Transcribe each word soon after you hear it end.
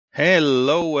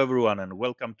Hello everyone and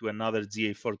welcome to another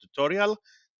GA4 tutorial.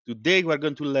 Today we're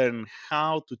going to learn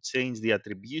how to change the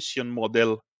attribution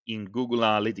model in Google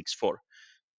Analytics 4.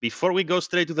 Before we go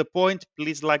straight to the point,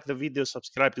 please like the video,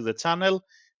 subscribe to the channel,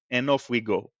 and off we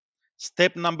go.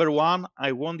 Step number one,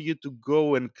 I want you to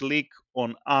go and click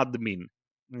on admin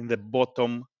in the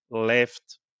bottom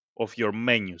left of your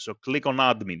menu. So click on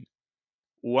admin.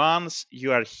 Once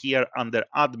you are here under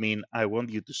admin, I want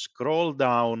you to scroll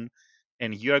down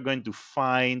and you are going to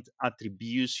find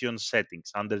attribution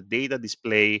settings. Under data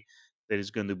display, there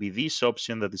is going to be this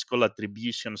option that is called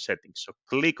attribution settings. So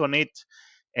click on it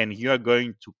and you are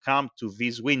going to come to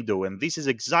this window. And this is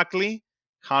exactly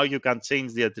how you can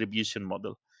change the attribution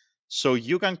model. So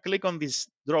you can click on this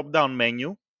drop down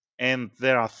menu and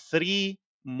there are three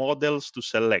models to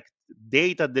select: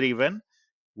 data driven,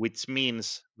 which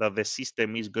means that the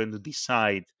system is going to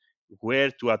decide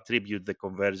where to attribute the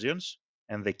conversions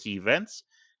and the key events.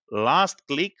 Last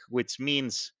click, which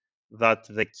means that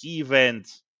the key event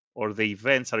or the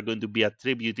events are going to be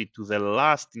attributed to the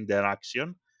last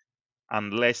interaction,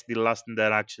 unless the last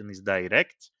interaction is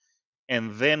direct.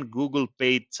 And then Google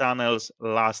paid channels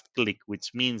last click,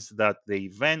 which means that the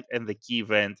event and the key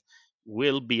event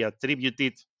will be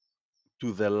attributed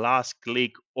to the last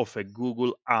click of a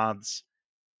Google Ads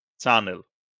channel: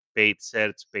 paid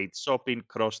search, paid shopping,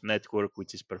 cross network,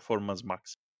 which is performance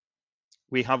max.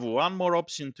 We have one more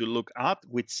option to look at.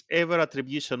 Whichever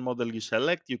attribution model you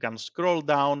select, you can scroll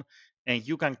down and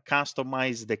you can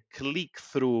customize the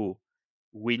click-through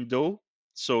window.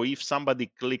 So if somebody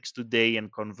clicks today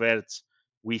and converts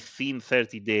within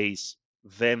 30 days,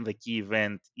 then the key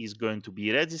event is going to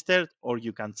be registered, or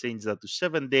you can change that to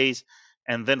 7 days.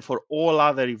 And then for all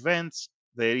other events,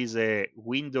 there is a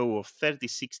window of 30,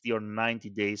 60, or 90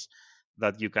 days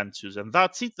that you can choose. And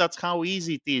that's it. That's how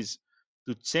easy it is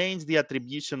to change the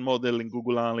attribution model in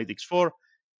Google Analytics 4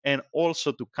 and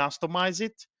also to customize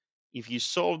it. If you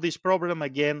solve this problem,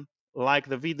 again, like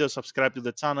the video, subscribe to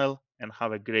the channel, and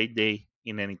have a great day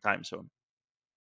in any time zone.